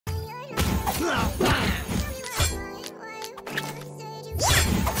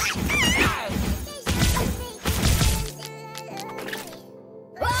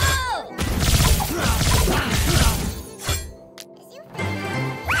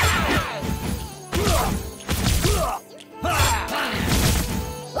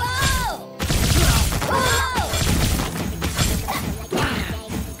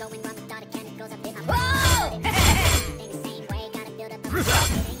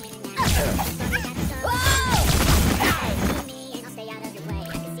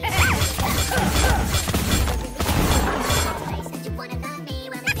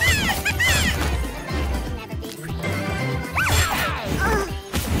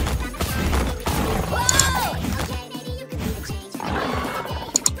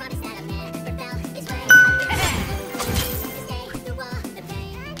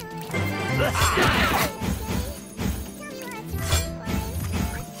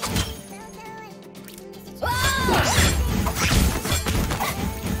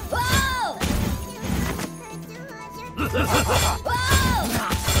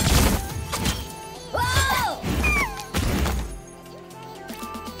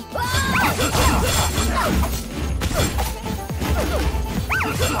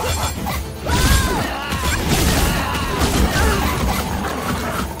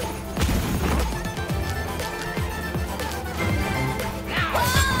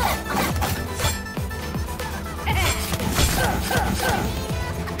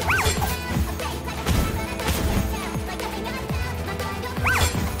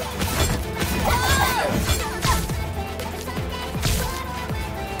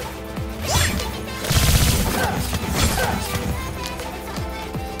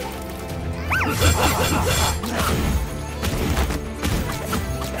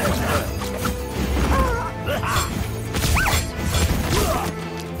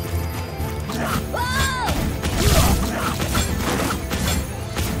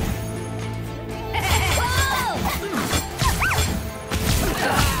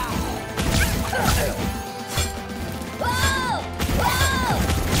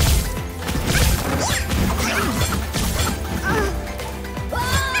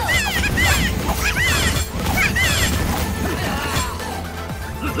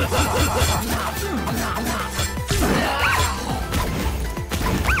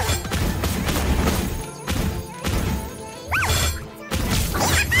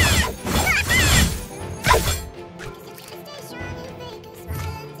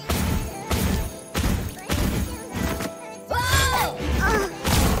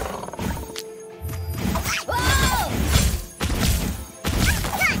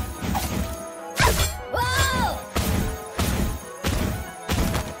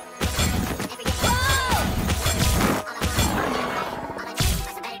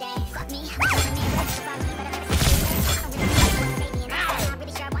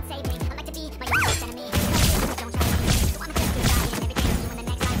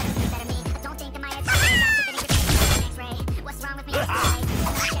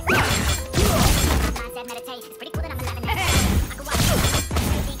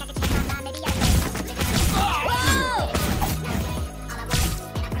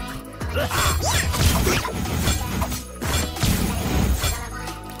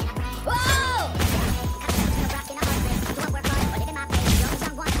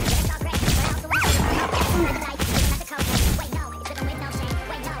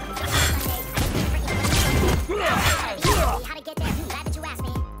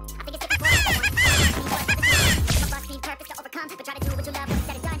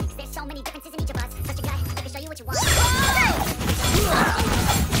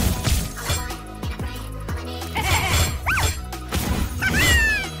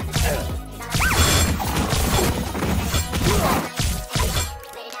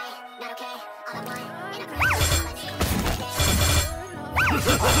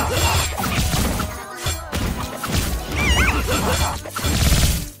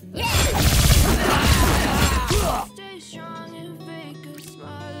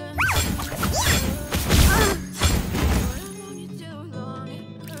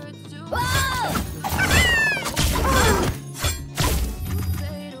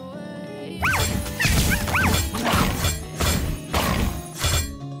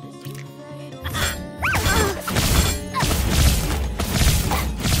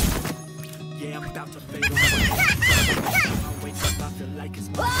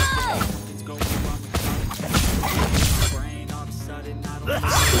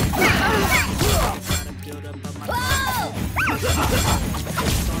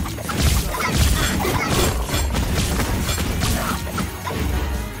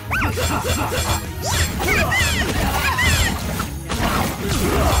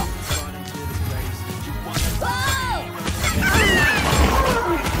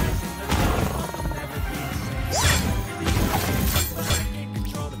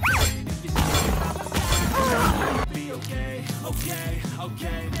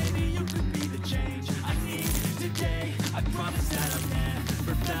Okay, maybe you could be the change I need today. I promise that I've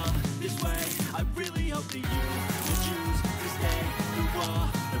never felt this way. I really hope that you will choose to stay through all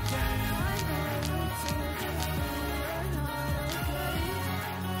the pain.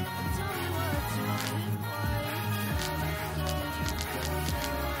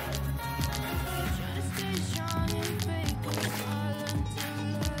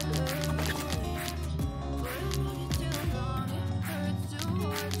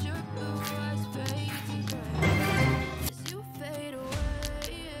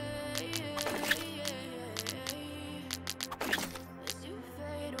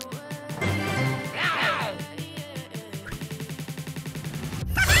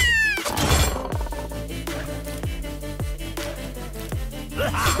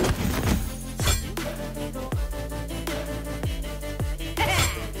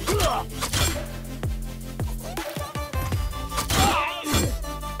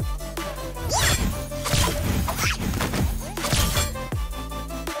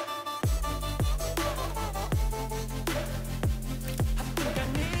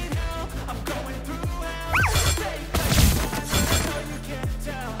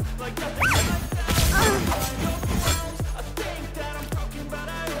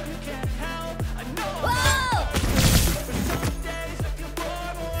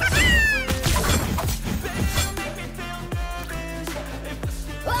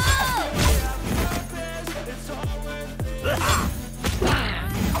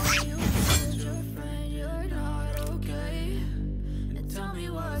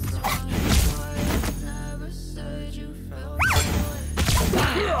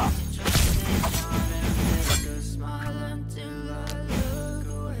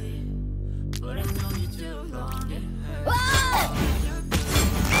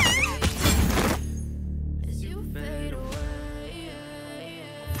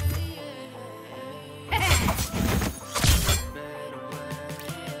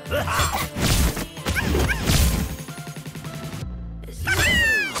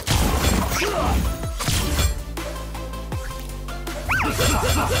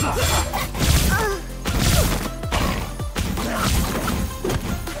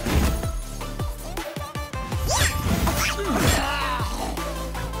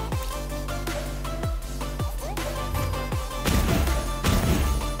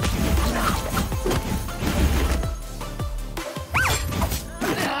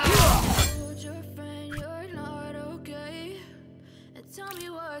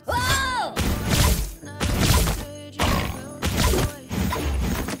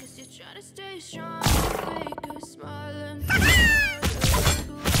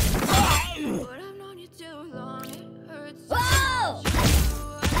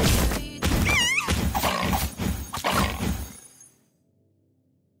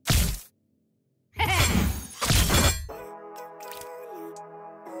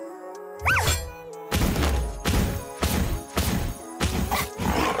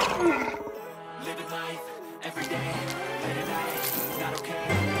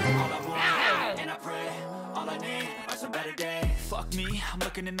 I'm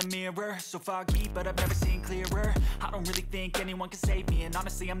looking in the mirror, so foggy, but I've never seen clearer. I don't really think anyone can save me, and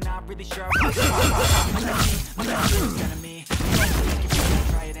honestly, I'm not really sure. I'm the worst enemy.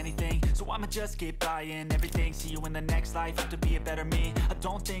 Try at anything, so I'ma just keep buying everything. See you in the next life, have to be a better me. I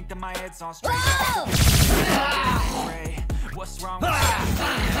don't think that my head's on straight. What's wrong with me?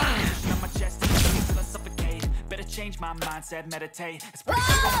 On my chest, till I suffocate. Better change my mindset, meditate. It's pretty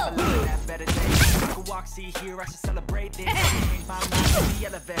cool I'm living that better day. I can walk, see, hear, I should celebrate this. Change my mind, be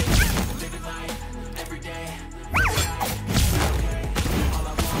elevate. Living life, every day, every night, okay. All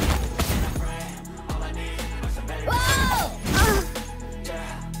I want, and I pray, all I need are some better days.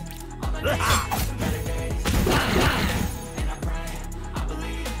 Yeah, all I need are some better days. And I pray, I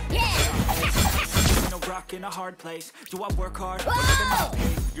believe. Yeah. No rock in a hard place. Do I work hard?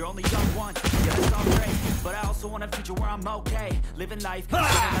 You're only young once, yeah, that's all great. But I also want a future where I'm okay. Living life,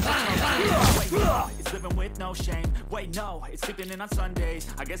 it's living with no shame. Wait, no, it's sleeping in on Sundays.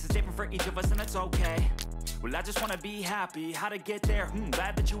 I guess it's different for each of us and it's okay. Well, I just wanna be happy. How to get there?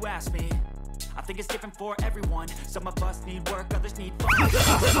 Glad that you asked me. I think it's different for everyone. Some of us need work, others need fun. To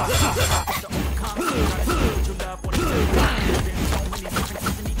overcome, try to do what you love, what you do. There's so many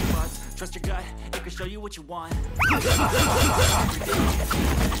differences in each of us. Trust your gut, it can show you what you want.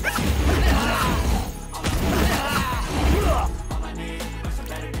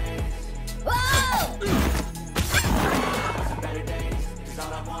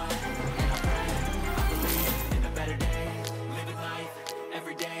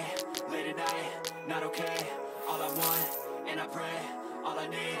 not okay. All I want, and I pray, all I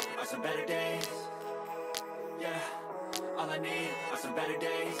need are some better days. Yeah, all I need are some better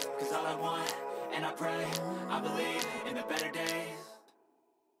days. Cause all I want, and I pray, I believe in the better days.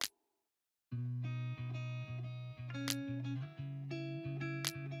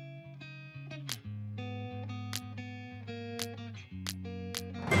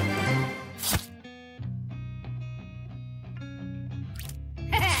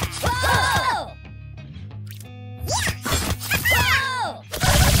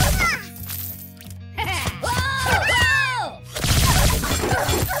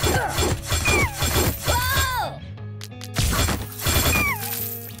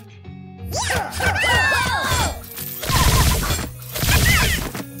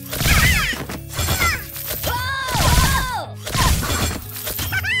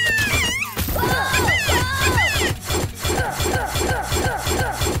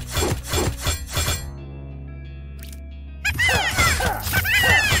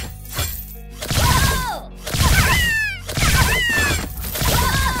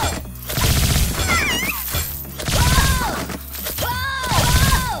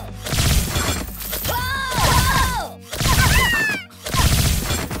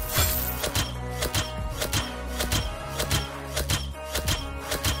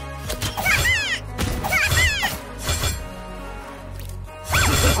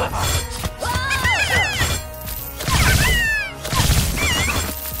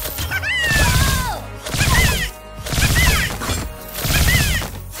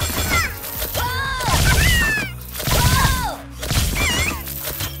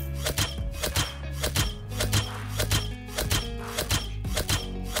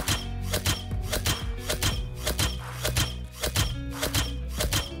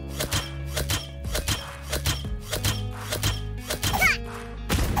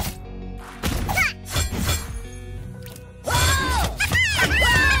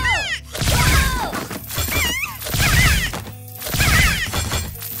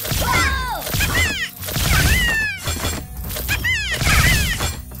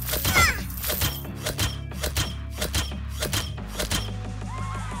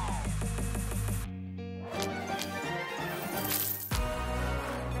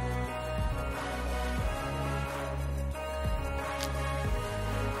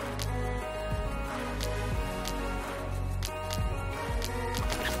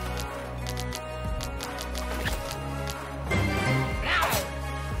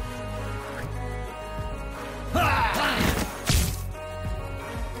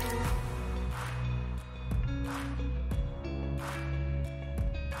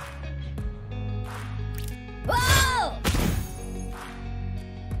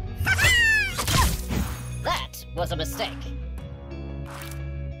 Was a mistake.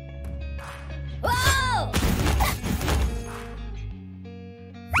 Whoa!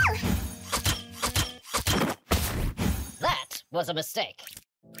 That was a mistake.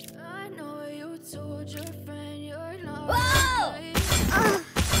 I know you told your friend you're not. Whoa! Okay.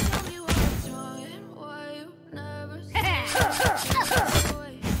 Tell me what's wrong and why you never said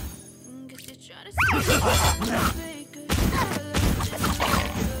away. Guess you're trying to say fake it.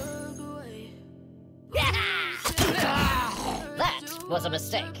 That was a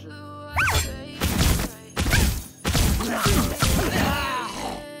mistake.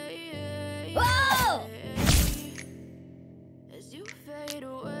 Whoa! As you fade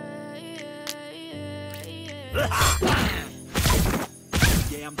away.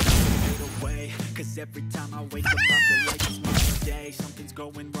 Yeah, I'm trying to fade away. Cause every time I wake up I feel like it's my day. Something's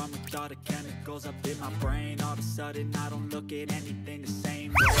going wrong with all the chemicals up in my brain. All of a sudden I don't look at anything the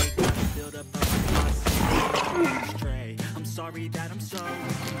same way. Gotta build up of my thoughts stray. I'm sorry that I'm so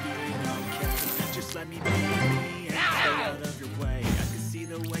okay. Just let me be me and stay out of your way. I can see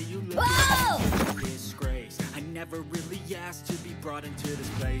the way you look at me, such a disgrace. I never really asked to be brought into this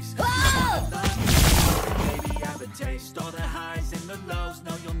place. You wanna love me, baby, have a taste. All the highs and the lows,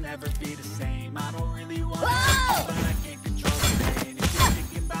 no, you'll never be the same. I don't really want to, but I can't control the pain. If you're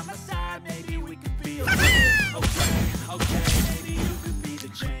thinking by my side, maybe we could be okay. Okay, maybe you could be the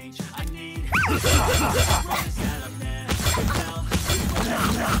change I need. Promise that I'm never felt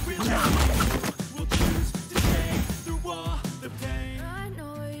really will choose to stay through all the pain. I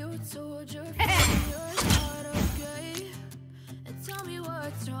know you told your friend you're not okay. And tell me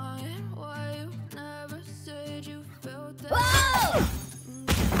what's wrong and why you never said you felt that. Whoa!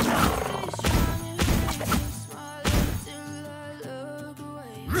 Stay strong and make me smile until I look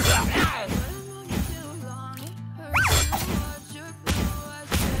away. When I'm too long, it hurts to watch your blue eyes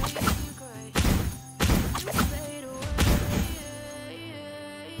fade gray. You fade away.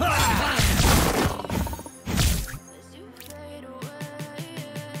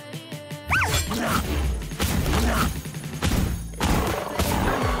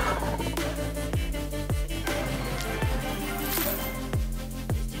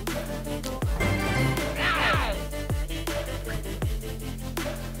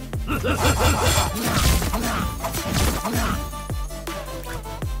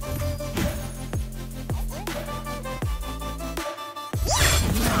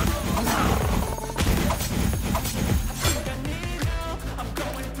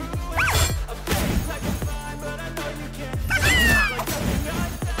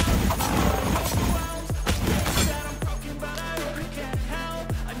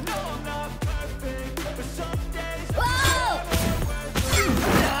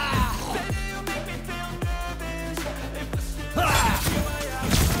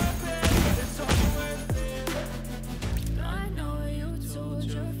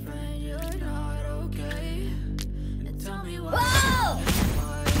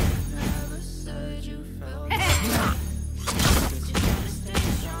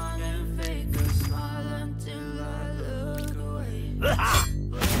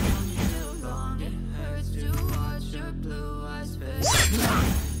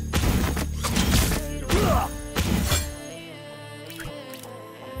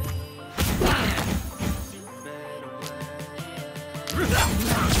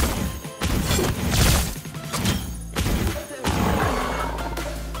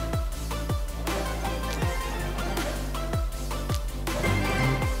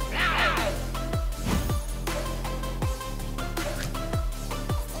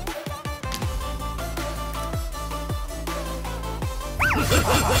 I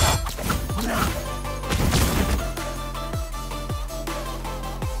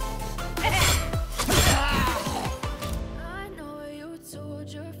know you told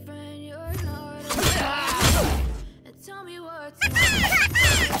your friend you're not okay. And tell me what's wrong.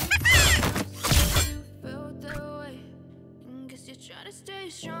 You felt that way. And guess you're trying to stay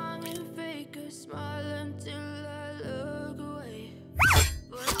strong and fake a smile until I look away.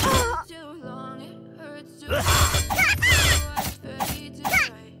 But it took too long, it hurts too much. So I fade to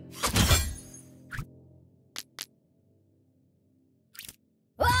gray.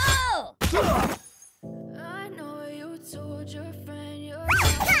 Whoa! I know you told your friend you're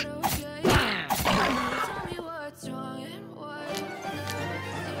not okay. Tell me what's wrong and why you never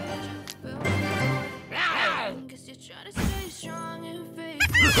said you felt that way. Guess you're trying to stay strong and fake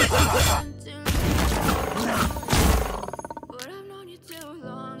it until but I've known you too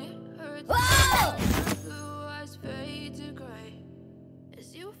long. It hurts. Whoa! Blue eyes fade to gray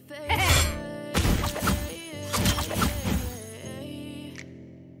as you fade away.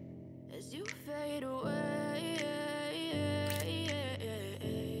 As you fade away.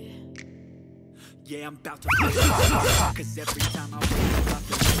 Yeah, I'm about to cause every time I wake up,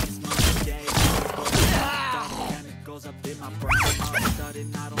 it's Monday. Chemicals up in my brain. All of a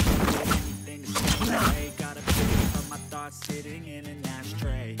sudden, I don't feel anything the same way. Got a feeling of my thoughts sitting in an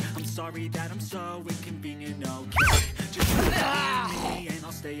ashtray. I'm sorry that I'm so inconvenient, okay? Just leave me and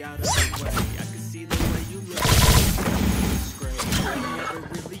I'll stay out of the way. I can see the way you look. It's great. I never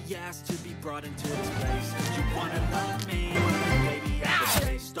really asked to be brought into this place. You wanna love me, baby, I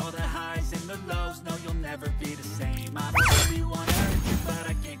faced all the highs and the lows. No, you'll never be the same. I don't really wanna hurt you, but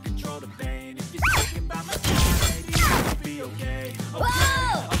I can't control the pain. If you're thinking about my side, maybe it'll be okay.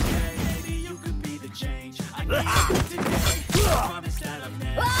 Whoa! Okay, maybe you could be the change I need today. I promise that I've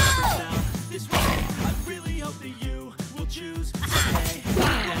never felt this way. I really hope that you will choose to stay.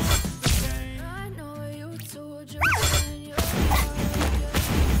 I know you told your friend you're not okay.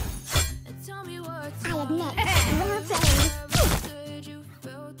 And tell me what's wrong. Never said you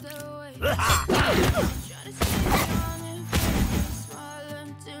felt that way. Try to stay strong and fake a smile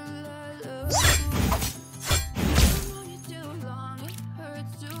until I look away. I've known you too long, it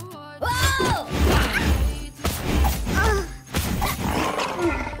hurts to watch. Whoa! Fade to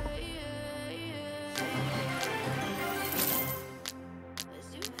as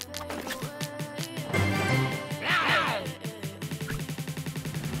you fade away.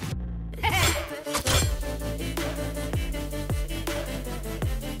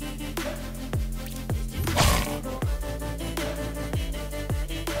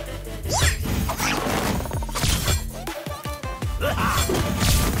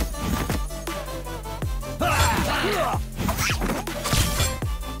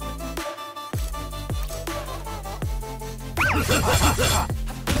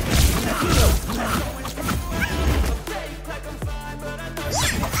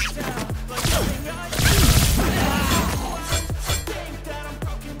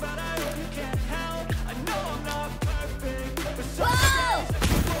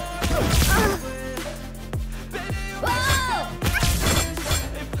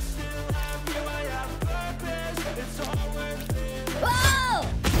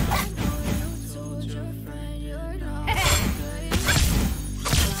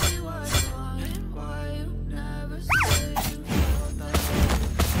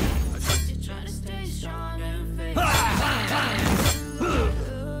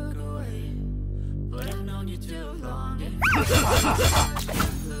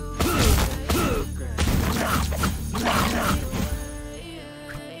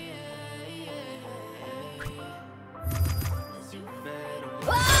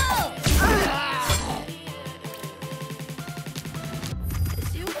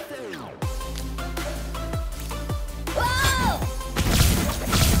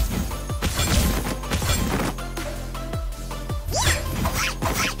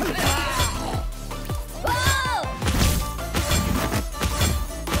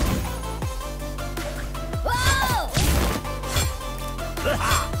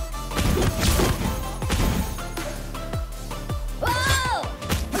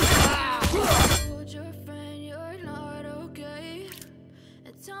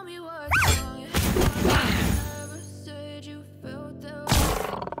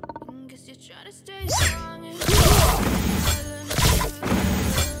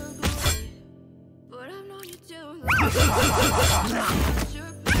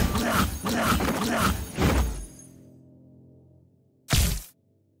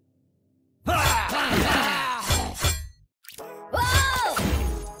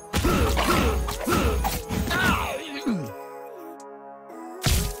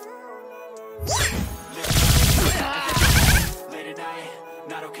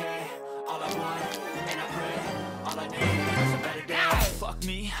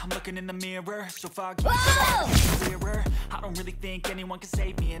 me, I'm looking in the mirror, so foggy, but I can see clearer. I don't really think anyone can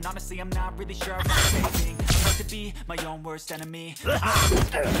save me, and honestly I'm not really sure if I'm saving. I like to be my own worst enemy. I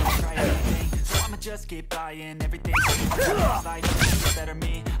don't try anything, so I'ma just keep buying everything. Like a better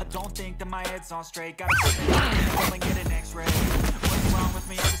me. I don't think that my head's on straight. Gotta go and get an x-ray. What's wrong with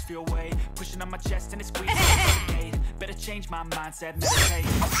me? I just feel weight pushing on my chest and it's squeezing. Better change my mindset, meditate.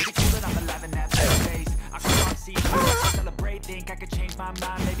 Really cool that I'm alive and have better days. I can walk, see, celebrate. Think I could change my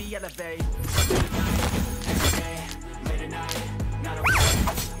mind, maybe elevate. Every day, late at night, not okay.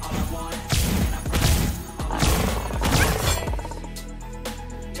 All I want, and I pray. All I need,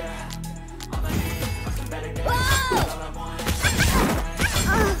 yeah. All I need are some better days. All I want, I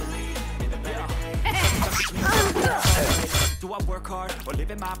believe in the better days. Do I work hard or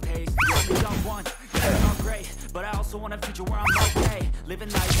live at my pace? You only got one, yeah, it's all great. But I also want a future where I'm okay. Living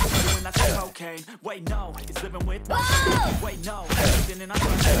life, doing that's like cocaine. Wait, no, it's living with no shame. Wait, no, living in I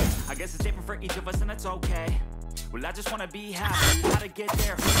guess it's different for each of us and that's okay. Well, I just wanna be happy. How to get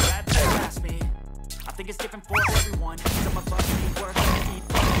there, glad that you asked me. I think it's different for everyone. Some of us need work to keep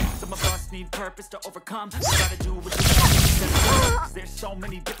up. Some of us need purpose to overcome. We gotta do what you want. Cause there's so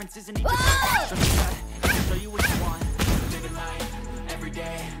many differences in each of us. So you gotta show you what you want. Living life, every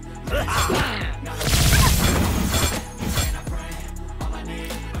day. And I pray, all I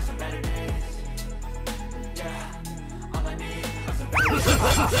need are some better days. Yeah, all I need are some better days.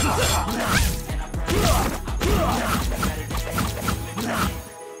 And I pray, some better days.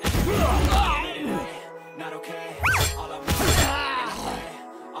 Not okay, all I want, and I pray,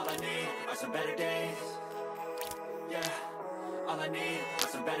 all I need are some better days. Yeah, all I need are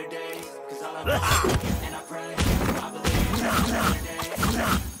some better days. Cause all I want, and I pray, I believe in better days.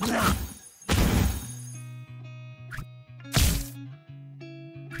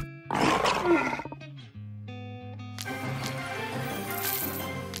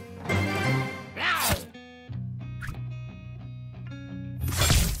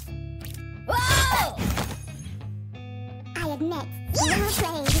 I admit, you're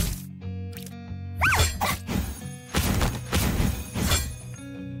afraid.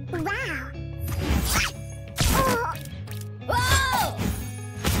 Wow. Oh.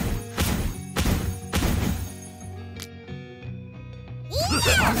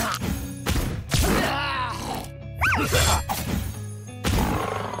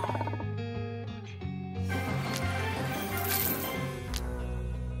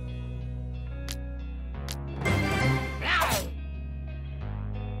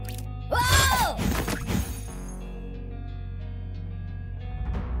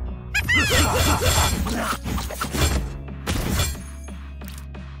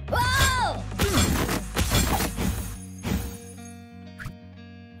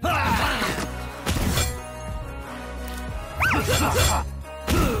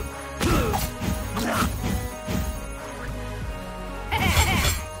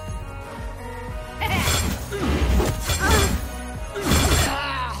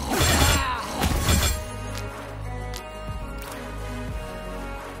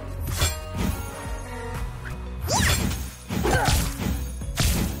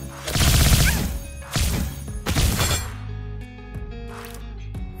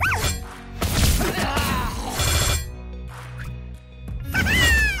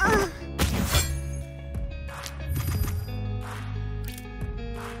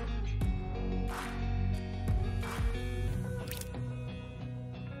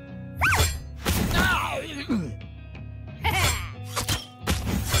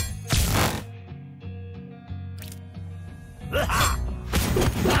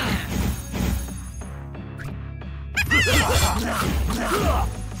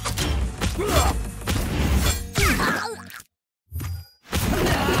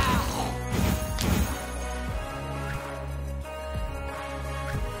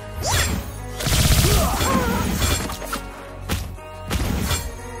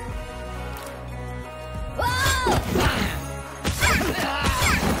 Whoa!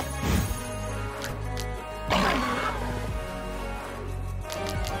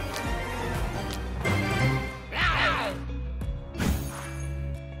 Yeah!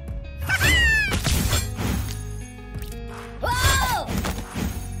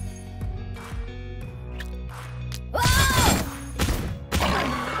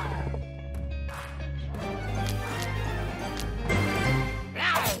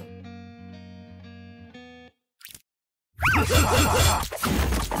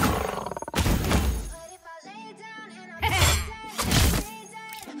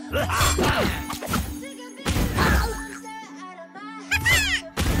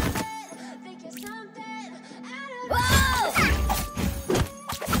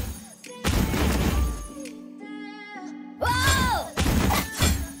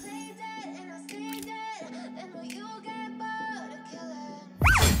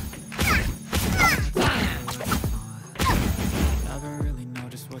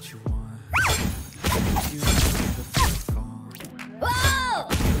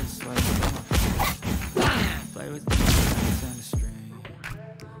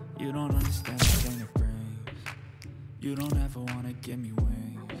 You don't ever wanna give me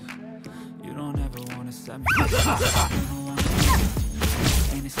wings. You don't ever wanna set me free. You don't wanna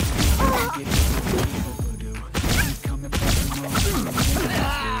ain't it simple? Get overdue. Keep coming back and all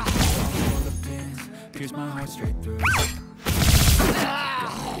the pins, pierce my heart straight through.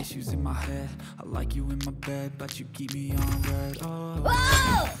 Got issues in my head. I like you in my bed, but you keep me on red. Oh,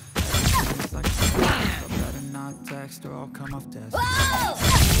 whoa! It's like I better not text or I'll come off desk. Whoa!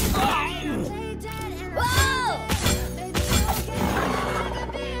 Whoa!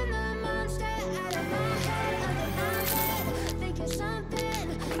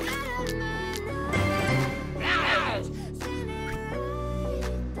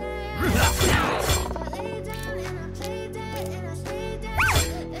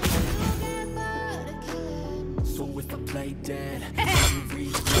 So if I play dead, you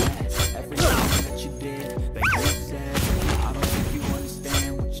regret everything that you did, that you said. I don't think you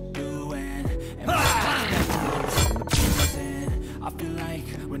understand what you're doing, and my I feel like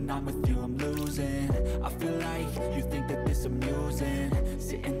when I'm with you I'm losing. I feel like you think that this amusing,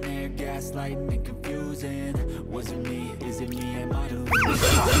 sitting there gaslighting and confusing. Was it me? Is it me? Am I delusional?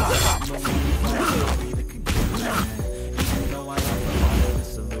 I'll be the conclusion. Even though I offer all of the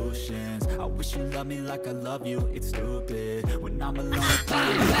solutions, I wish you loved me like I love you. It's stupid when I'm alone. I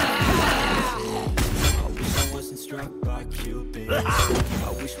wish I wasn't struck by Cupid.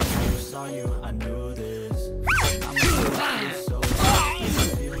 I wish when I first saw you I knew this. I'm so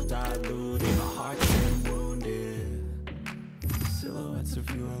feel diluted, my heart's been wounded. Silhouettes of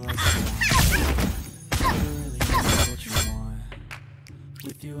you are like I really know what you want.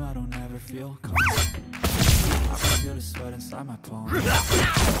 With you I don't ever feel calm. I can feel the sweat inside my palms.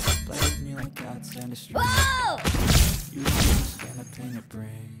 Play with me like cats and a string. You don't understand the pain it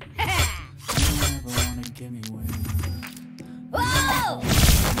brings. You don't ever wanna give me wings. You don't ever wanna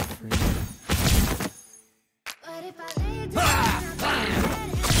set me free. But if I lay down and I play dead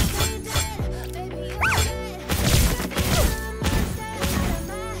and I stay dead, baby, you're dead.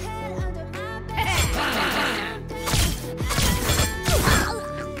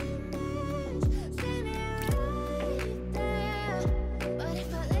 But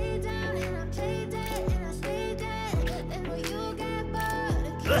if I lay down and I play dead and I stay dead, then will you get bored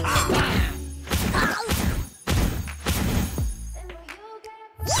again?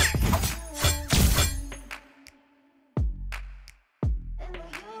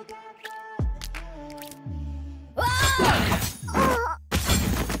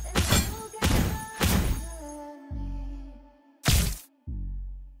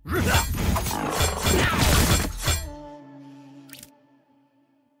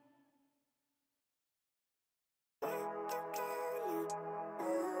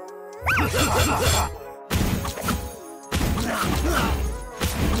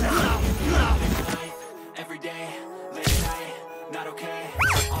 Every day, late at night, not okay.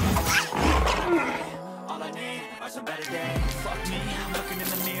 All I need are some better days. Fuck me, I'm looking in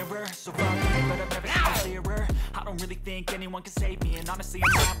the mirror, so fuck me, but I've never seen a clearer. I don't really think anyone can save me, and honestly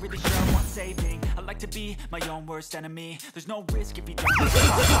I'm not really sure I want saving. I like to be my own worst enemy. There's no risk if you don't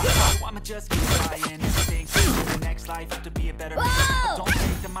so I'ma just keep trying. Everything in the next life have to be a better me. I don't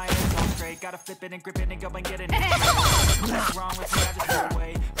think that my head's on straight. Gotta flip it and grip it and go and get it. What's wrong with me? I just go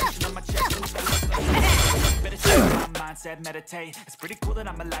away. Pushing on my chest, better change my mindset, meditate. It's pretty cool that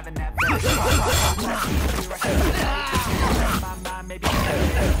I'm alive and that better. My mind maybe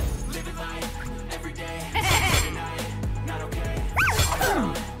living life every day, every night, not okay.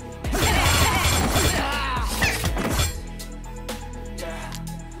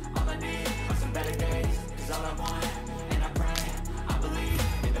 Yeah, all I need are some better days. 'Cause all I want, and I pray, I believe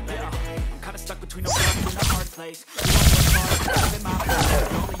in the better days. I'm kinda stuck between a rock and a hard place. You're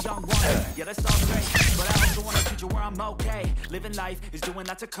only young one, yeah that's all great, but I also want a future where I'm okay. Living life is doing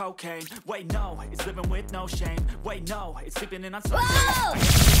lots of cocaine. Wait no, it's living with no shame. Wait no, it's sleeping in on Sundays. I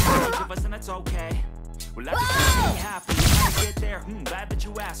guess each of us and that's okay. Well I just want to be happy. How to get there? Glad that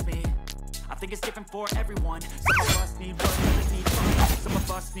you asked me. I think it's different for everyone. Some of us need work, others need fun. Some of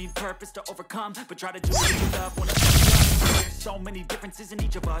us need purpose to overcome, but try to do what you love when it's done. There's so many differences in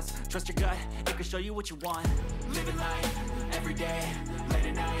each of us. Trust your gut, it can show you what you want. Living life, every day, late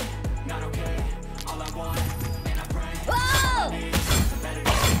at night, not okay. All I want, and I pray, all I need are some better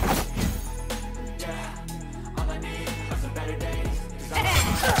days. Yeah, all I need are some better days. 'Cause all I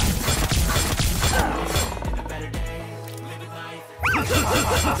want, in the better days, living life, late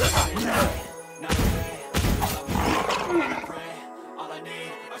at night, not okay. All I want, and I pray, all I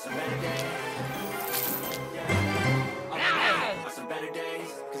need are some better days. Yeah, all I need are some better days.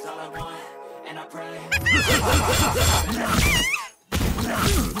 'Cause all I want, and I pray.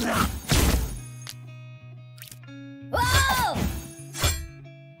 Whoa!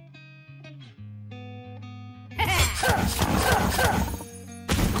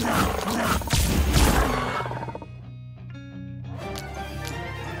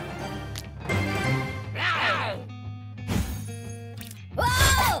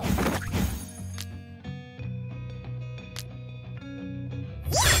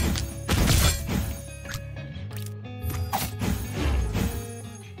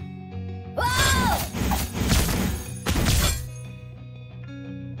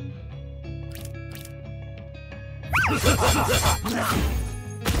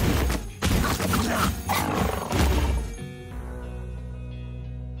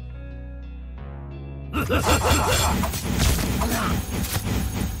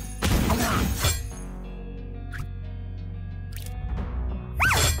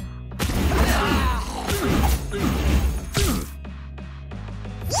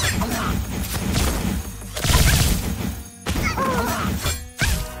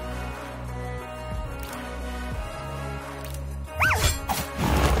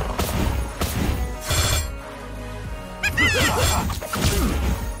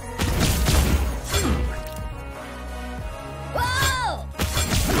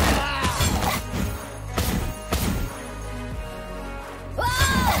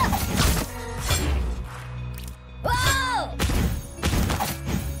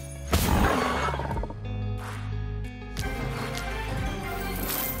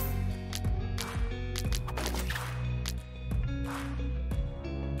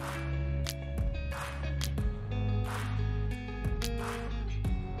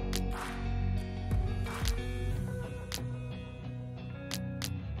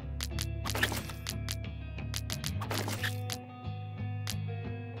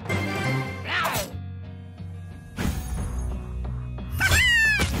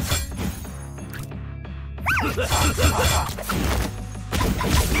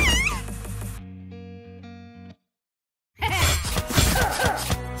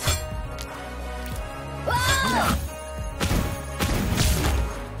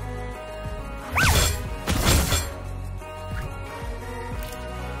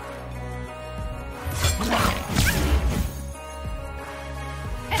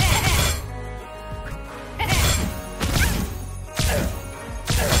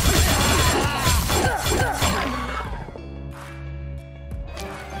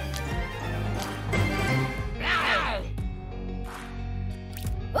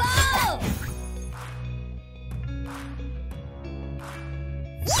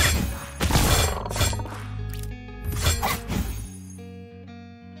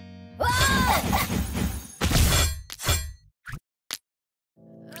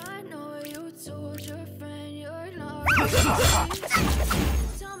 I know you told your friend you're not ready.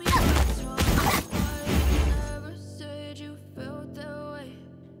 Tell me what's wrong, why you never said you felt that way.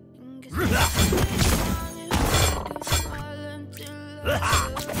 And guess it's wrong and I could smile until I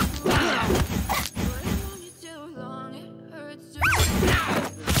look away. But I've known you too long, it hurts to see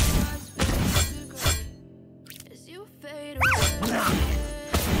blue eyes fade to gray as you fade away.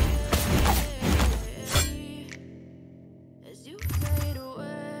 As you fade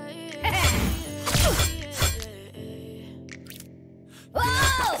away.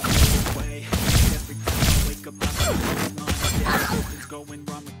 Way. Every time I wake up, I'm feeling on something's going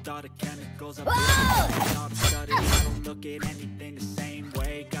wrong with all the chemicals. I feel all of a sudden I don't look at anything the same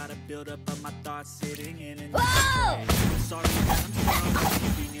way. Gotta build up of my thoughts sitting in an I'm sorry that I'm sorry,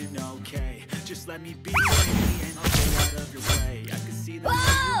 being okay. Just let me be me and I'll stay out of your way. I can see the way you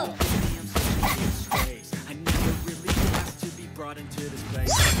look at me, I'm such a disgrace. I never really asked to be brought into this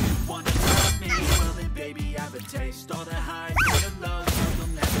place. You wanna love me? Well then baby I have a taste. All the highs and the lows, no,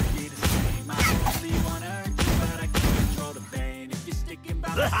 they'll never be the same. I only wanna hurt you, but I can't control the pain. If you're sticking by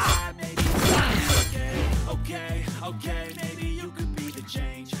my side, maybe it's okay. Okay, okay, maybe you could be the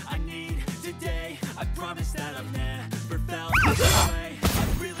change I need today. I promise that I've never felt this way. I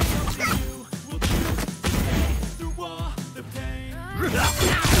really hope that you will choose to stay through all the pain.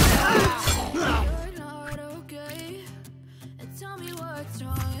 You're not okay. And tell me what's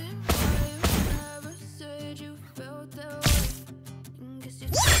wrong and why you never said you felt that way. And guess you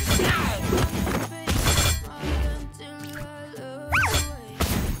just your face, smile until I look away.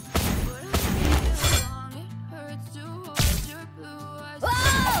 But I know you too long, it hurts to watch your blue eyes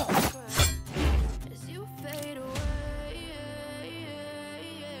fade as you fade away.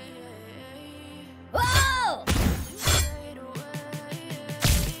 As you fade away.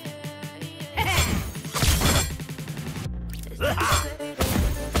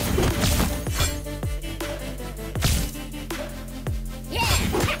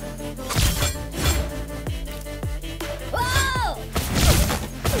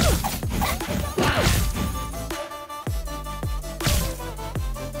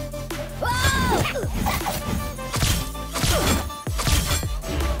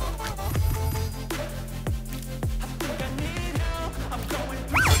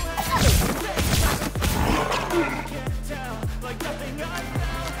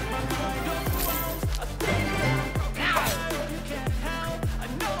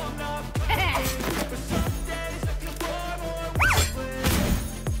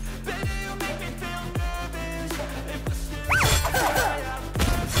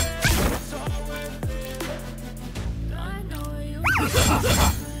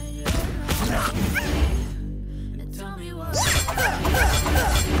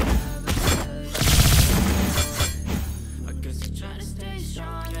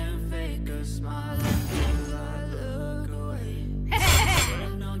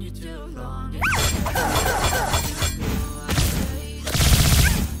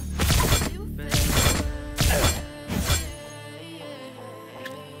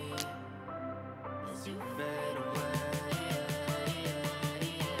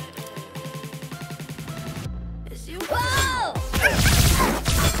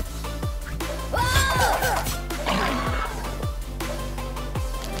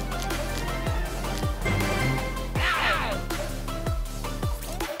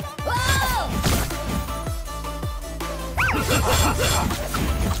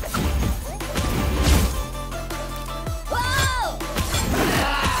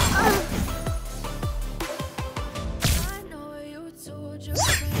 I know you told your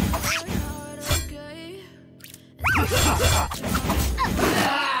friend you're not okay.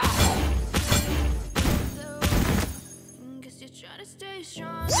 Guess you're trying to stay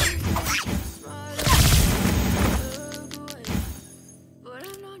strong. Smile and look away. But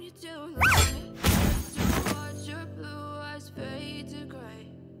I've known you too long. To watch your blue eyes fade to gray.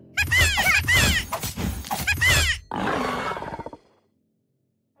 I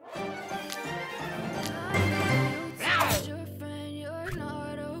know you told your friend you're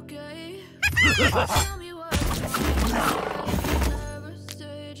not okay. Tell me what's wrong. You never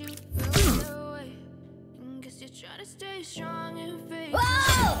said you felt that way. Guess you're trying to stay strong and fake.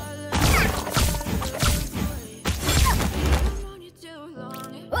 I've known you too long.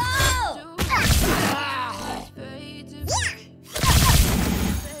 Fade to gray.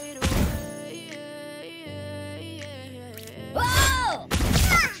 Fade away.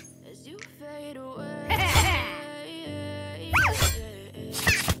 As you fade away.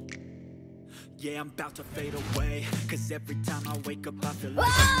 Yeah, I'm about to fade away. Cause every time I wake up I feel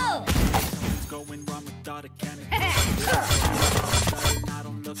like something's going wrong with all the chemicals. I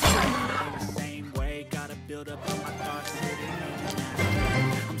don't look the same way. Gotta build up all my thoughts sitting in your nap.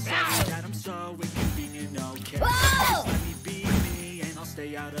 I'm sorry that I'm so inconvenient, okay? Just let me be me and I'll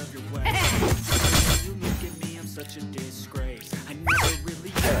stay out of your way. When you look at me, I'm such a disgrace. I never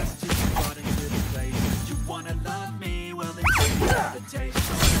really asked to be brought into this place. You wanna love me? Well then take me out the taste.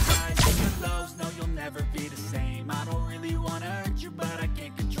 So the highs and the lows, no you'll never be the same. I don't really wanna hurt you, but I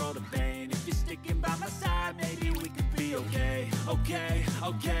can't control the pain. If you're sticking by my side, maybe we could be okay. Okay,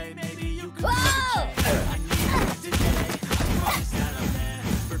 okay, maybe you could be the change I need today. I promise that I'll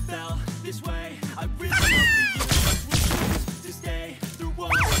never felt this way. I really hope that you will choose to stay through all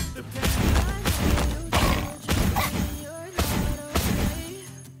the pain.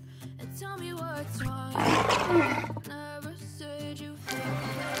 Tell me what's wrong. Never said you felt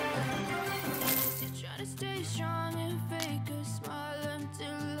that. You're trying to stay strong and fake a smile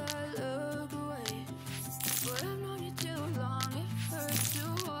until I look away. But I've known you too long. It hurts to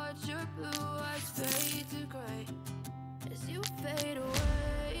watch your blue eyes fade to gray as you fade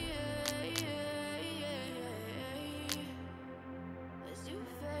away. As you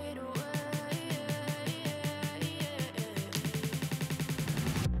fade away.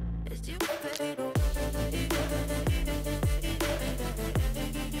 As you fade away.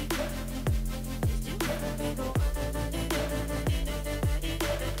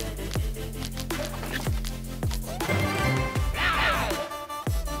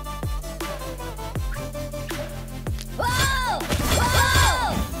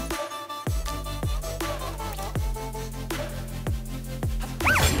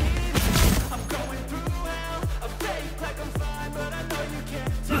 I'm going through hell. I fake like I'm fine, but I know you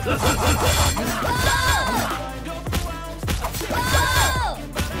can't tell. Mind overwhelmed. I feel like I'm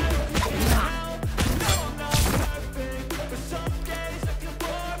but I don't need help. I know I'm not perfect, but some days I feel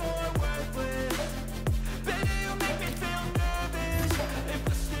far more worthless. Baby, you make me feel nervous. If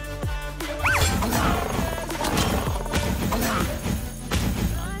I still have you,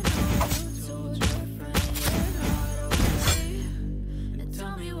 I Told your friend you're not okay. And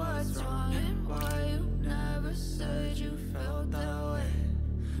tell me what's wrong and why you never said you felt that way.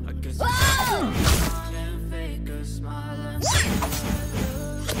 I guess Strong and fake a smile until I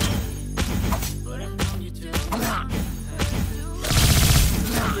look away. But I've known you too long.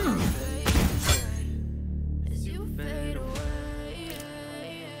 As you fade away.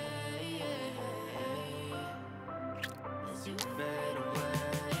 As you fade away.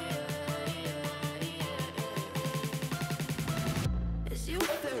 As you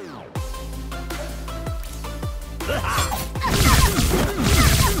fade away.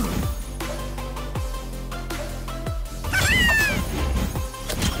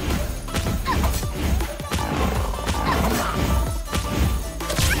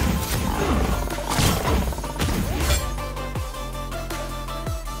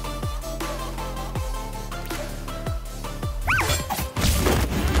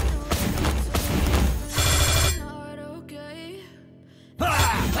 Not okay.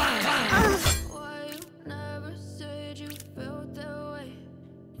 Why you never said you felt that way?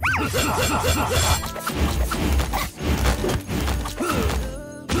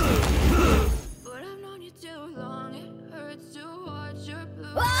 But I've known you too long. It hurts to watch your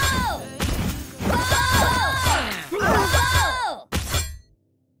blue eyes fade.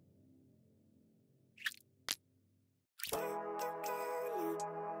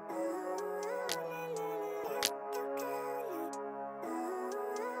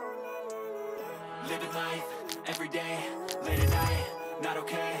 living life every day, late at night, not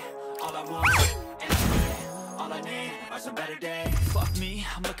okay. All I want, and I pray, all I need are some better days. Fuck me,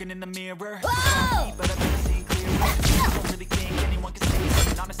 I'm looking in the mirror. Whoa! But I've never seen clearer. I don't really think anyone can save me,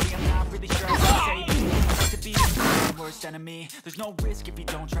 and honestly, I'm not really sure I can save me. I like to be my worst enemy. There's no risk if you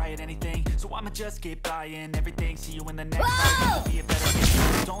don't try at anything, so I'ma just keep buying everything. See you in the next fight, be a better me.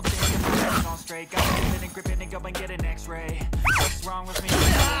 Don't think I'm head's on straight. Gotta grip it and grip it and go and get an x-ray. What's wrong with me?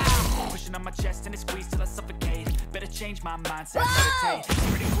 Pushing on my chest and it squeeze till I suffocate. Better change my mindset, meditate. It's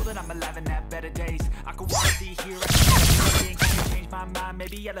pretty cool that I'm alive and have better days. I could walk, see, hear, I can change my mind,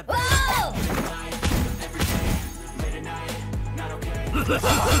 maybe elevate. Living life, every day, late at night, not okay.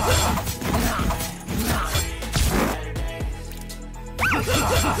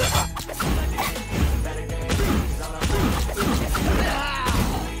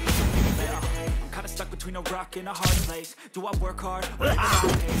 Better kinda stuck between a rock and a hard place. Do I work hard or live at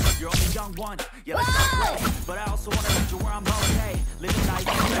my pace? You're only young once, yeah, that's not great. But I also wanna make sure where I'm okay. Living life,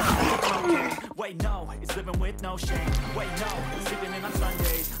 okay. Wait, no, it's living with no shame. Wait, no, it's sleeping in on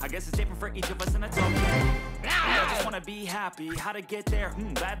Sundays. I guess it's different for each of us and it's okay. I just wanna be happy. How to get there?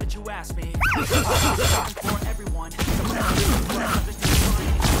 Glad that you asked me. For everyone,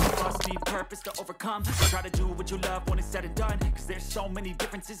 must need purpose to overcome. Try to do what you love when it's said and done, cause there's so many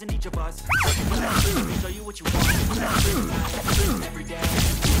differences in each of us. Let me show you what you want. Every day,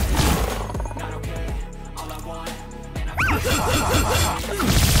 not okay. All I want, and I all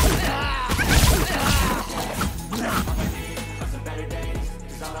I need are some better days.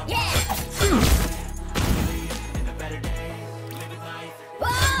 Cause all I want, I believe in the better days. Living life,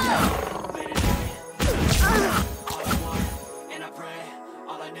 late at night. All I want, and I pray,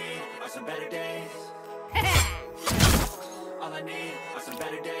 all I need are some better days. All I need are some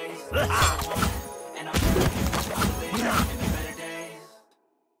better days. All I want, and I pray, I believe in the better days.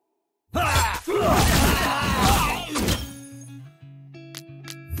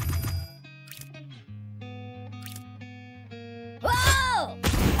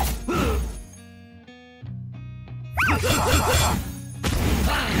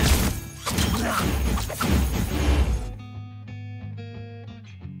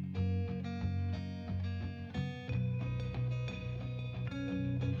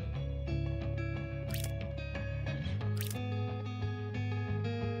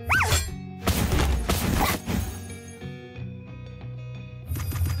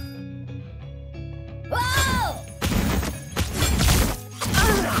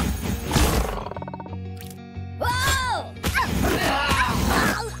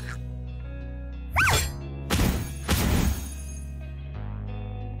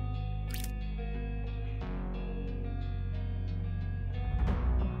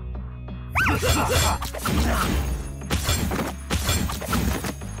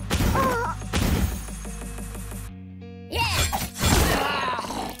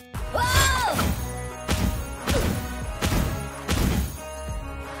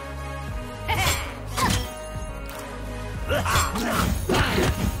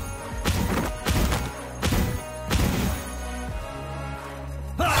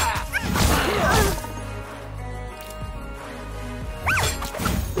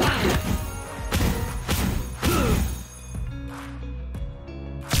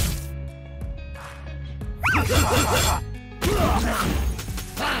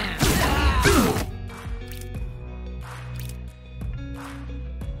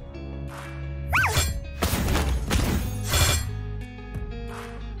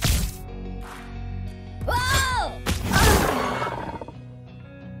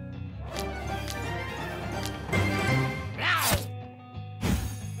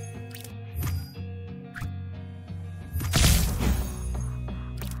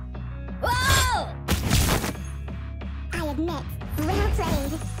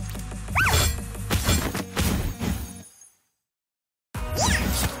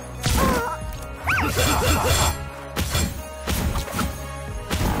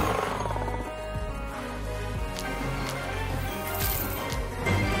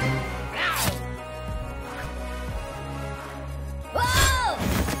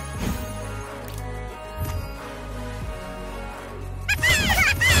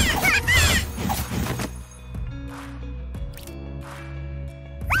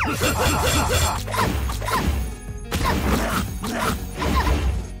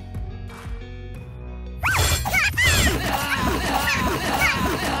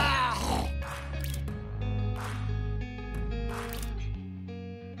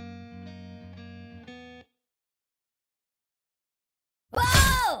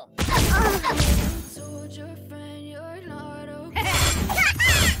 Told your friend you're not okay.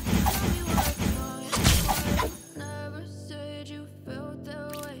 Tell me what's wrong.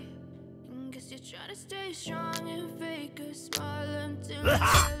 But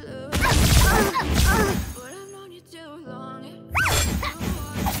I've known you too long. It hurts to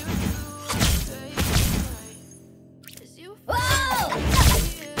watch your blue eyes fade away as you fade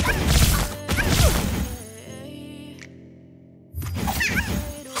away.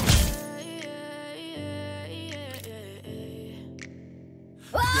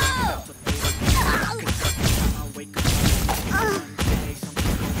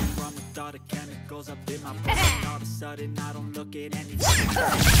 All the chemicals up in my brain. All of a sudden I don't look at anything.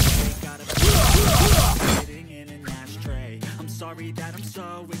 They gotta be sitting in an ashtray. I'm sorry that I'm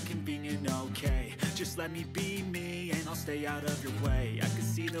so inconvenient, okay. Just let me be me and I'll stay out of your way. I can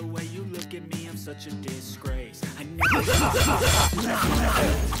see the way you look at me, I'm such a disgrace. I never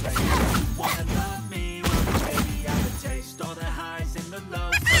wanna love me, well baby I have a taste. All the highs and the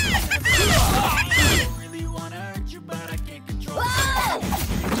lows, I don't really wanna hurt you, but I can't control it.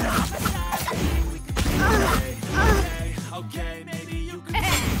 Okay, maybe you can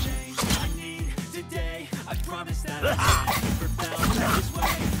change. I need today. I promise that I never felt this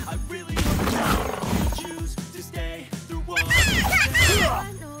way. I really hope you choose to stay through all this.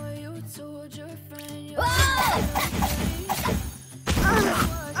 I know you told your friend you're okay.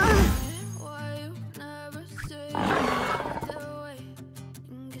 Why you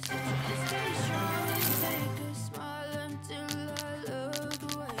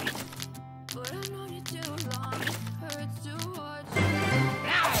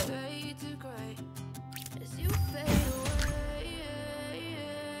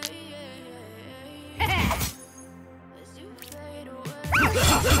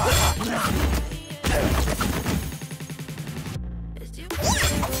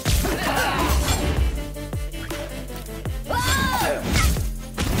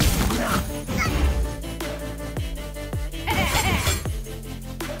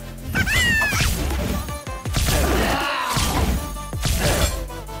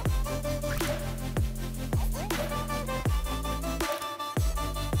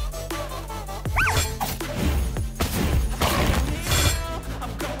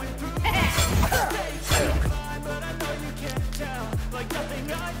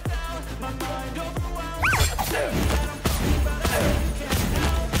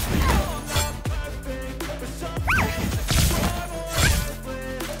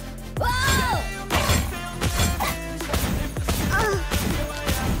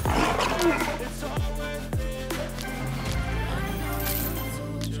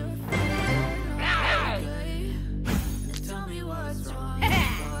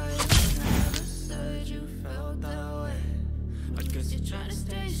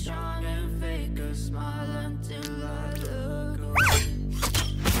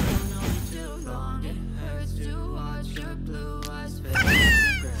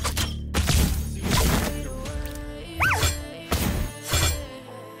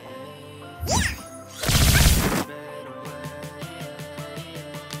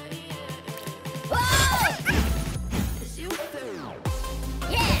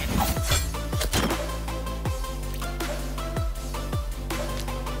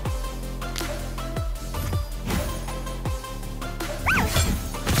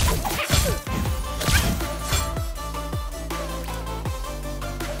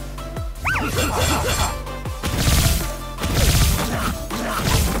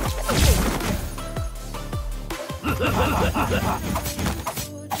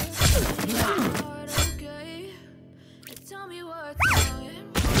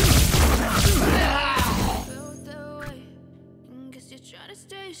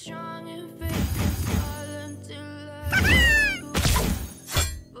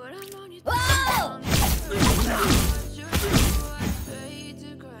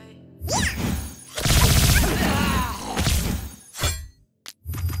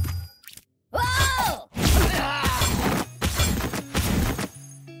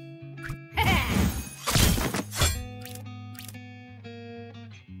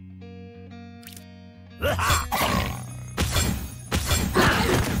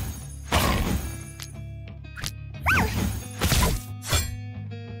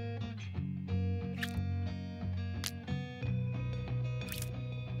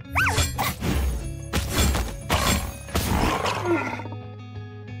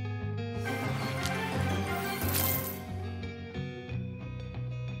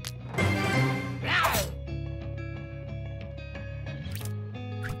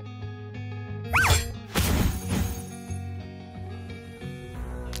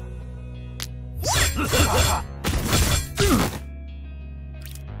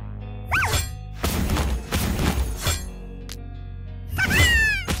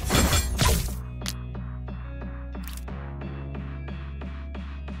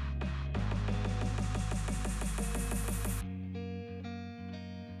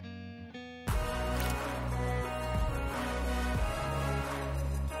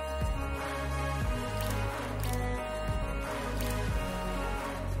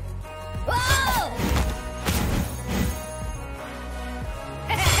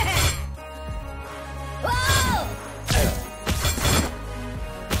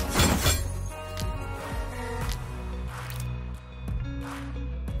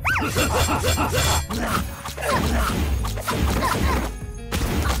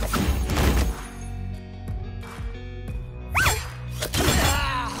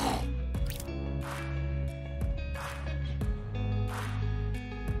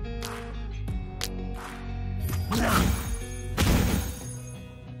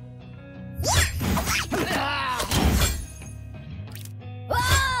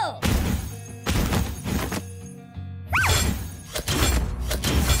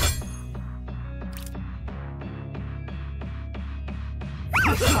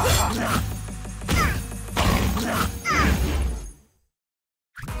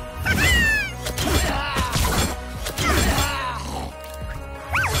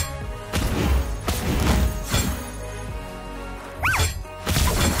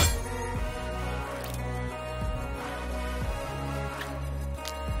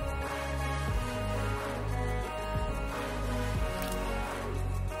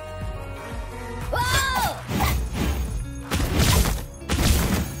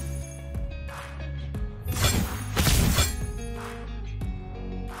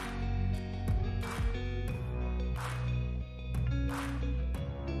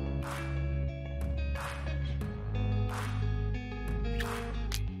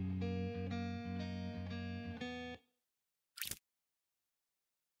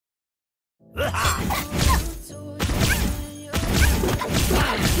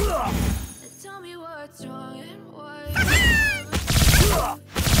Tell me what's wrong and why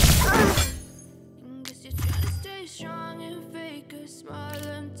guess you're trying to stay strong and fake a smile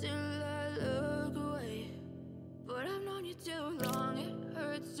until I look away. But I've known you too long, it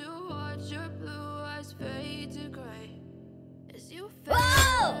hurts to watch your blue eyes fade to gray as you fade.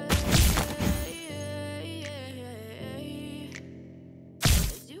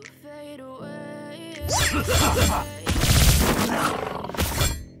 As you fade away.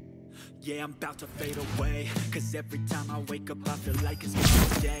 Yeah, I'm about to fade away, cause every time I wake up I feel like it's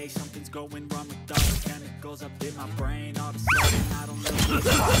my day. Something's going wrong with all the chemicals up in my brain. All of a sudden I don't know what's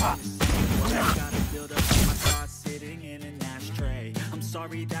the same way. I gotta build up all my thoughts sitting in an ashtray. I'm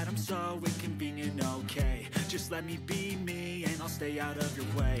sorry that I'm so inconvenient, okay. Just let me be me and I'll stay out of your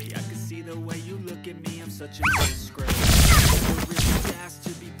way. I can see the way you look at me, I'm such a disgrace. Never really asked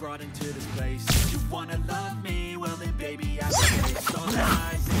to be brought into this place. You wanna love me? Well then baby I will face all the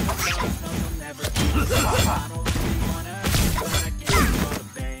highs and the lows. No, you'll never be the same. I don't really wanna hurt you, but I can't do all the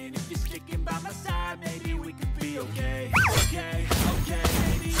pain. If you're sticking by my side, maybe we could be okay. Okay, okay,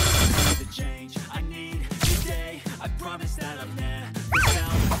 maybe you can be the change I need today. I promise that I've never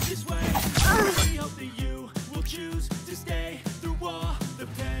felt this way. I really hope that you will choose to stay through all the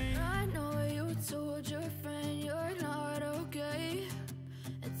pain. I know you told your friend you're not okay,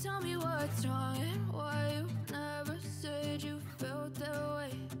 and tell me what's wrong and why you never said you felt that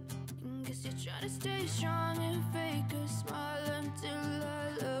way. Guess you're trying to stay strong and fake a smile until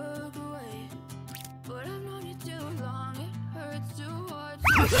I look away. But I've known you too long, it hurts to watch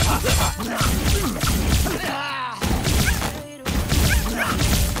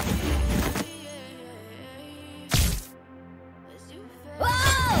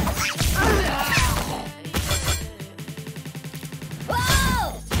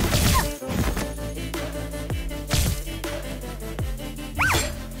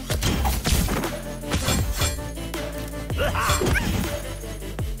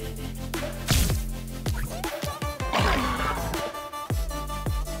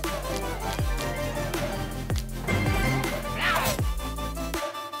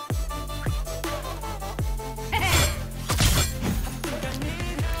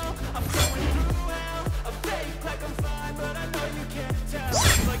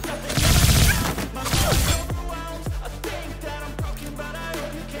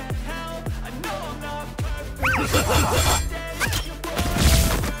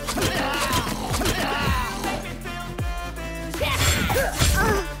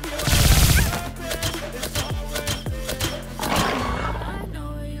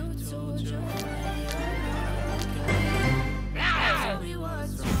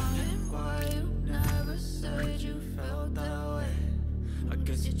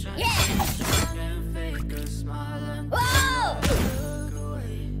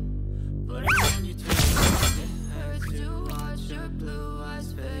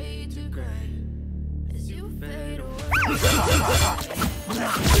you fade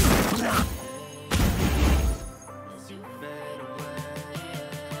away.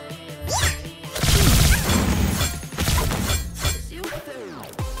 As you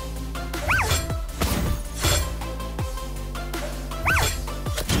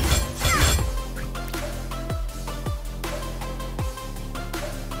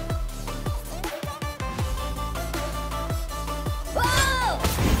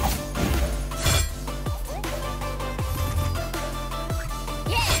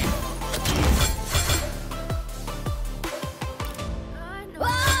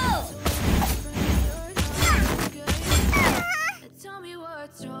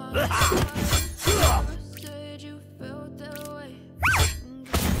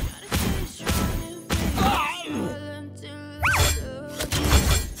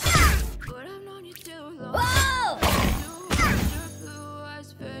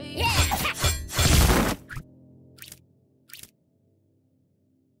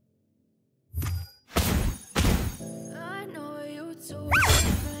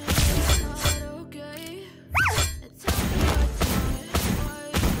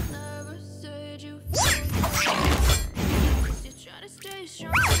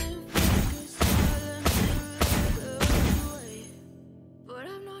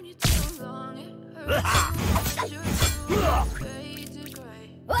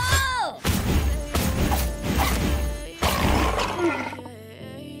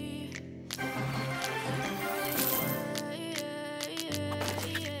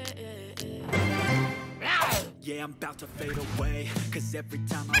I'm about to fade away. Cause every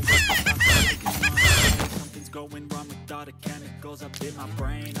time I wake up I feel like it's Monday. Something's going wrong with all the chemicals up in my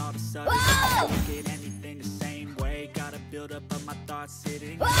brain. All of a sudden I don't look at anything the same way. Gotta build up of my thoughts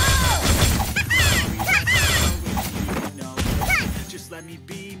sitting. Just let me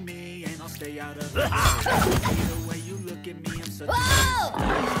be me and I'll stay out of it. The way you look at me, I'm such a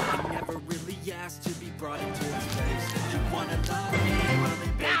I never really asked to be brought into a space. You wanna love me, well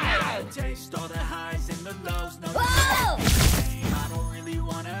then baby, I taste all the highs and the lows. No, I don't really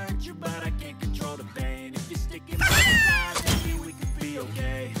wanna hurt you, but I can't control the pain. If you're sticking by my side, maybe we could be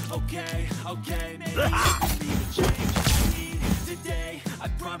okay. Okay, maybe you can be the change I need today. I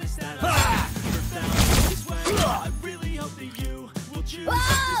promise that I'll never felt this way. I really hope that you will choose to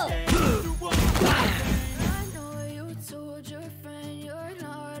stay through all the pain. I know you told your friend you're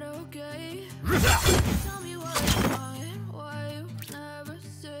not okay. Tell me what's wrong and why you never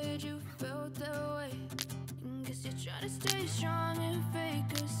said you felt that way. Guess you're trying to stay strong and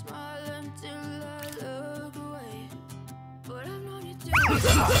fake a smile until I look away. But I've known you as you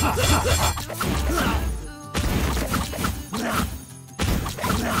fade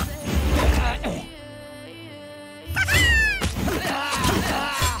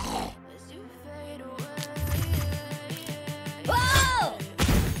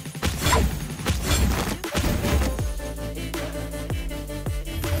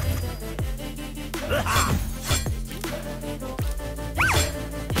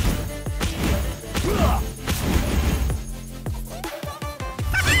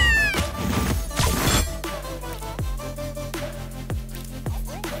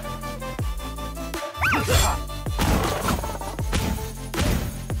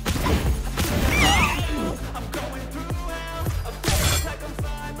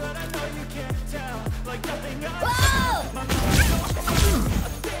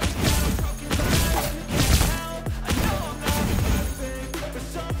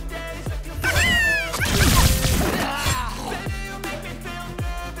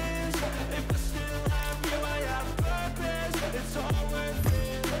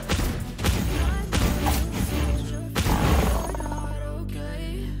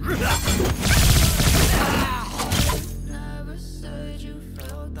never said you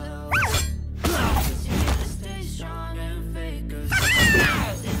felt that way. Guess you gotta stay strong and fake a smile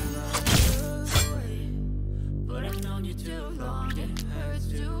until I look away. But I've known you too long. It hurts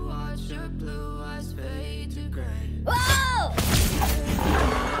to watch your blue eyes fade to gray.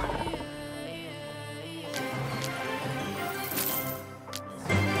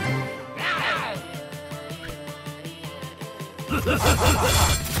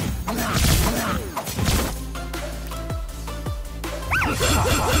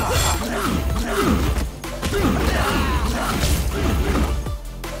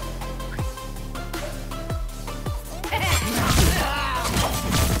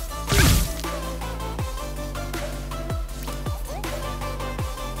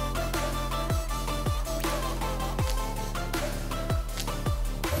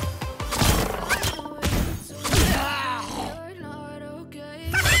 You're not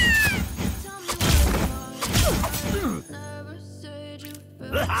okay. Tell me what's wrong. Never said you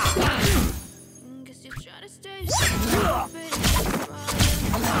felt that way. Guess you're trying to stay strong. Fake a smile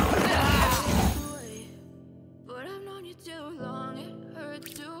away. But I've known you too long. It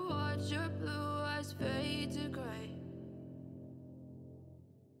hurts to watch your blue eyes fade to gray.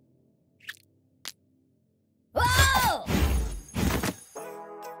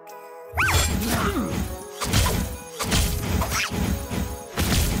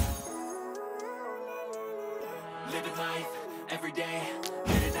 Living life every day,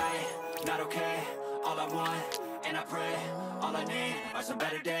 late at night, not okay. All I want, and I pray, all I need are some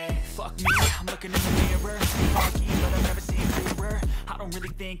better days. Fuck me, I'm looking in the mirror, foggy, but I've never seen clearer. I don't really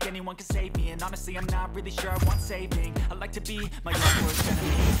think anyone can save me, and honestly I'm not really sure I want saving. I like to be my own worst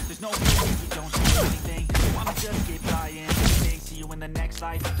enemy. There's no reason you don't do anything, so I'ma just keep buying anything. See you in the next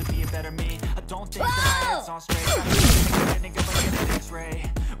life, have to be a better me. I don't think that my head's on straight. I think if I get an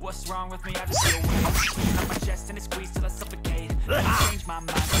X-ray. What's wrong with me? I just feel weight pushing on my chest and it squeezes till I suffocate. Let me change my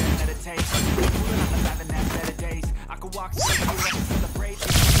mindset, meditate. I'm having that better days. I could walk to you and celebrate.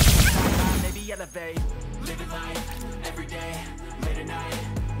 Maybe elevate. Living life every day, late at night,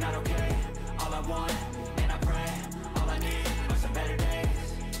 not okay. All I want, and I pray, all I need are some better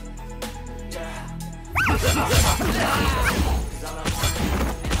days. Yeah. 'Cause all I want,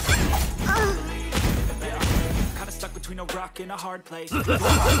 and I believe in the better days. Kinda stuck between a rock and a hard place. Living my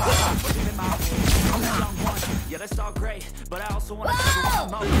way, I'm the young one. Yeah, that's all great, but I also wanna think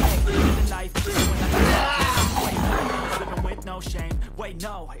I'm okay. Living life, living with no shame. Wait,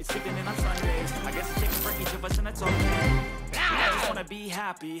 no, it's sleeping in on Sundays. I guess it's different for each of us and that's okay. I just wanna be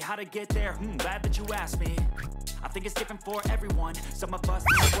happy, how to get there, glad that you asked me. I think it's different for everyone. Some of us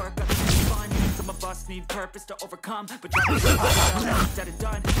need work, others need fun. Some of us need purpose to overcome. But try to get it said and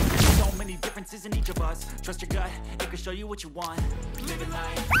done. There's so many differences in each of us. Trust your gut, it can show you what you want. Living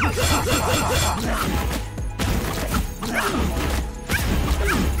life.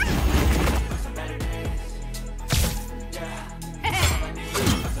 Some better days. Yeah. All I need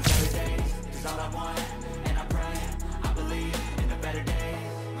are some better days. Is all I want, and I pray, I believe in the better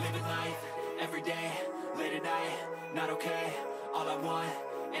days. Living life every day, late at night, not okay. All I want,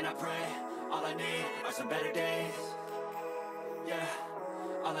 and I pray, all I need are some better days. Yeah,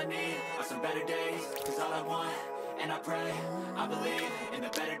 all I need are some better days. Cause all I want, and I pray, I believe in the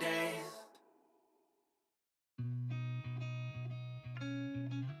better days.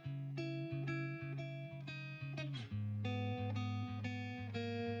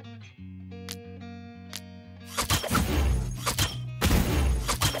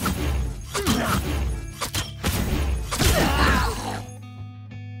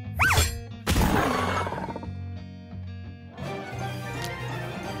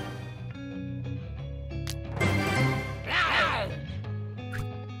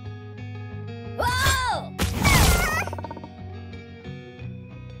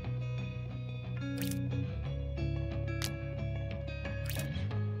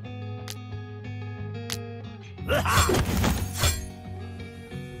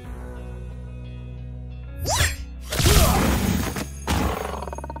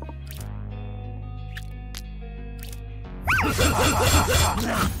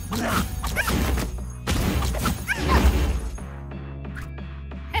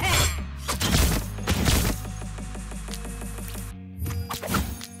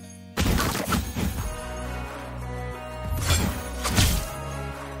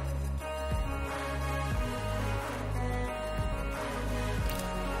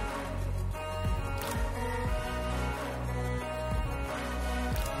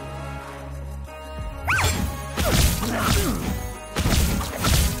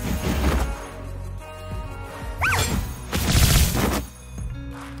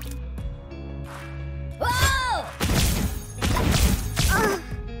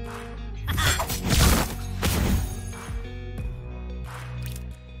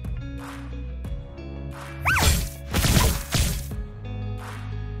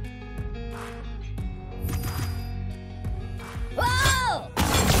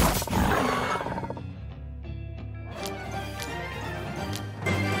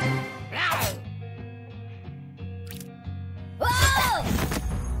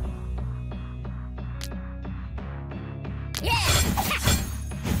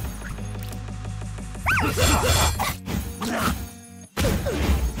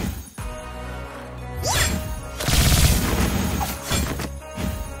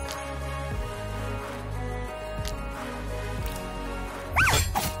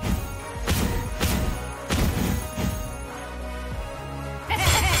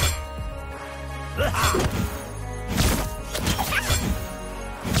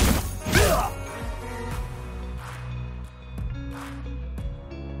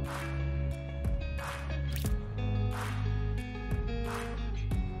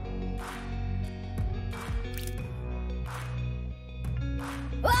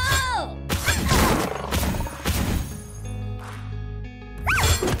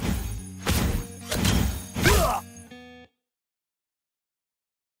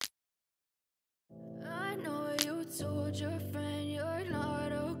 I know you told your friend you're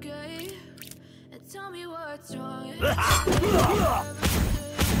not okay, and tell me what's wrong. And I never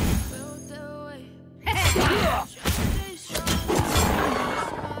felt that way. Try to stay strong,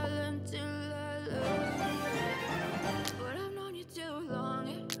 smile until I look away. But I've known you too long.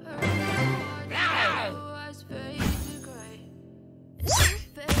 It hurts so hard. Your eyes fade to gray as you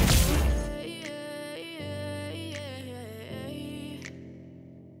fade away.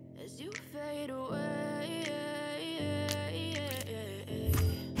 As you fade away.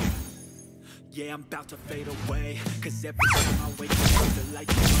 Yeah, I'm about to fade away. Cause every time I wake up, the light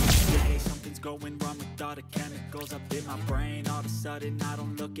day. Something's going wrong with all the chemicals up in my brain. All of a sudden, I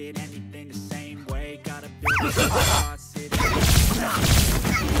don't look at anything the same way. Gotta build a heart sitting.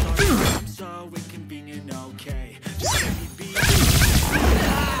 I'm so inconvenient, okay. Just let me be.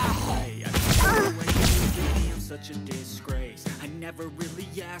 Hey, I can't the way you give me, I'm such a disgrace. I never really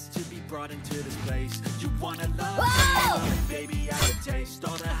asked to be brought into this place. You wanna love me, baby, I can taste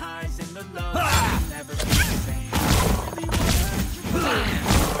all the highs and the lows. I'll never be the same. I really wanna hurt you,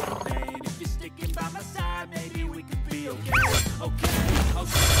 pain. If you're sticking by my side, maybe we could be okay. Okay.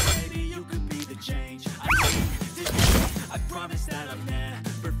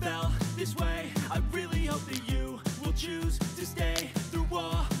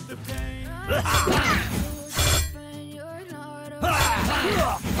 friend, you're not okay.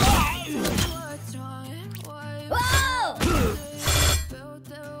 What's wrong and why you felt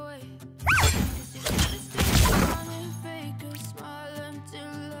that way? Guess you gotta stay strong and fake a smile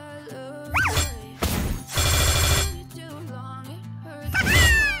until I look away. You too long, it hurts to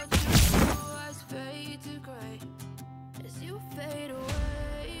watch your blue eyes fade to gray as you fade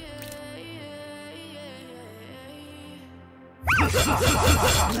away.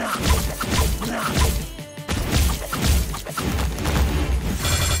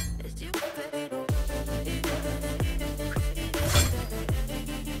 As you fade away.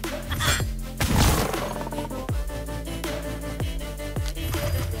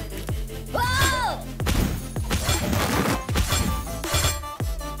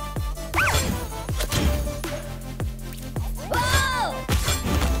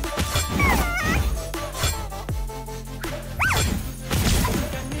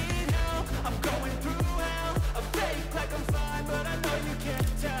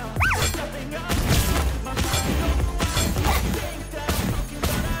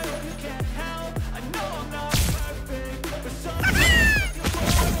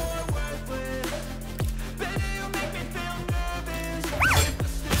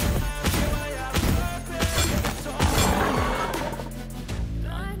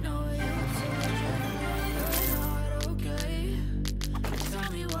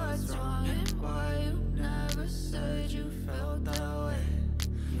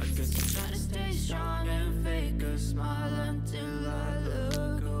 Smile until I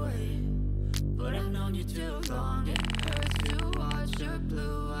look away. But I've known you too long. It hurts to watch your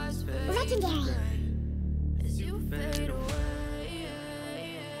blue eyes fade Legendary. gray as you fade away.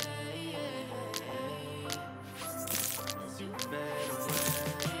 As you fade away.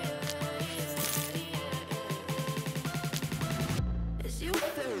 As you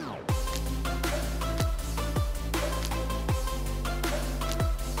fade away.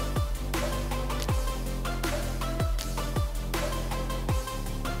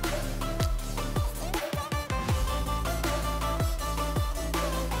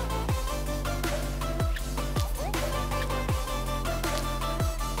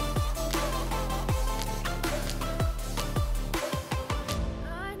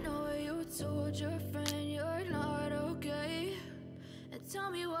 Tell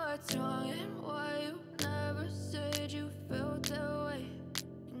me what's wrong and why you never said you felt that way.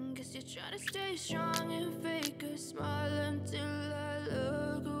 Guess you're trying to stay strong and fake a smile until I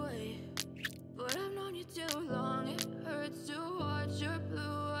look away. But I've known you too long, it hurts to watch your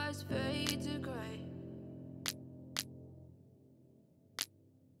blue eyes fade to gray.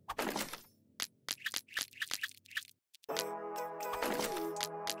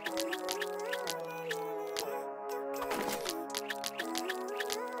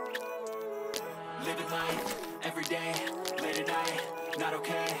 Living life, every day, late at night, not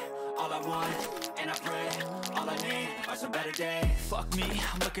okay. All I want, and I pray, all I need are some better days. Fuck me,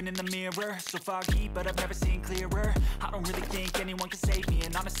 I'm looking in the mirror, so foggy, but I've never seen clearer. I don't really think anyone can save me,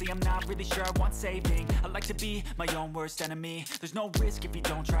 and honestly I'm not really sure I want saving. I like to be my own worst enemy. There's no risk if you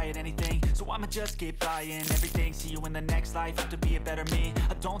don't try at anything, so I'ma just keep buying everything. See you in the next life, have to be a better me.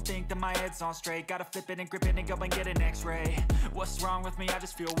 I don't think that my head's on straight, gotta flip it and grip it and go and get an x-ray. What's wrong with me? I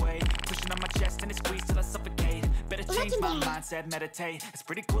just feel weight pushing on my chest and it squeezes till I suffocate. Better change my mindset, meditate. It's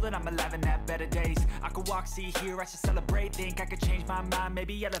pretty cool that I'm alive and have better days. I could walk, see, hear, I should celebrate. Think I could change my mind,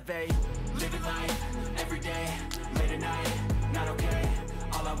 maybe elevate. Living life, every day, late at night, not okay.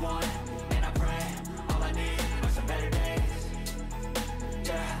 All I want, and I pray, all I need are some better days.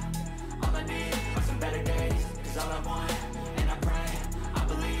 Yeah, all I need are some better days. Cause all I want, and I pray, I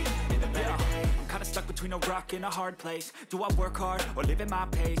believe in the better days. I'm kinda stuck between a rock and a hard place. Do I work hard or live at my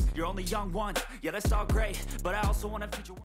pace? You're only young once, yeah that's all great, but I also want a future.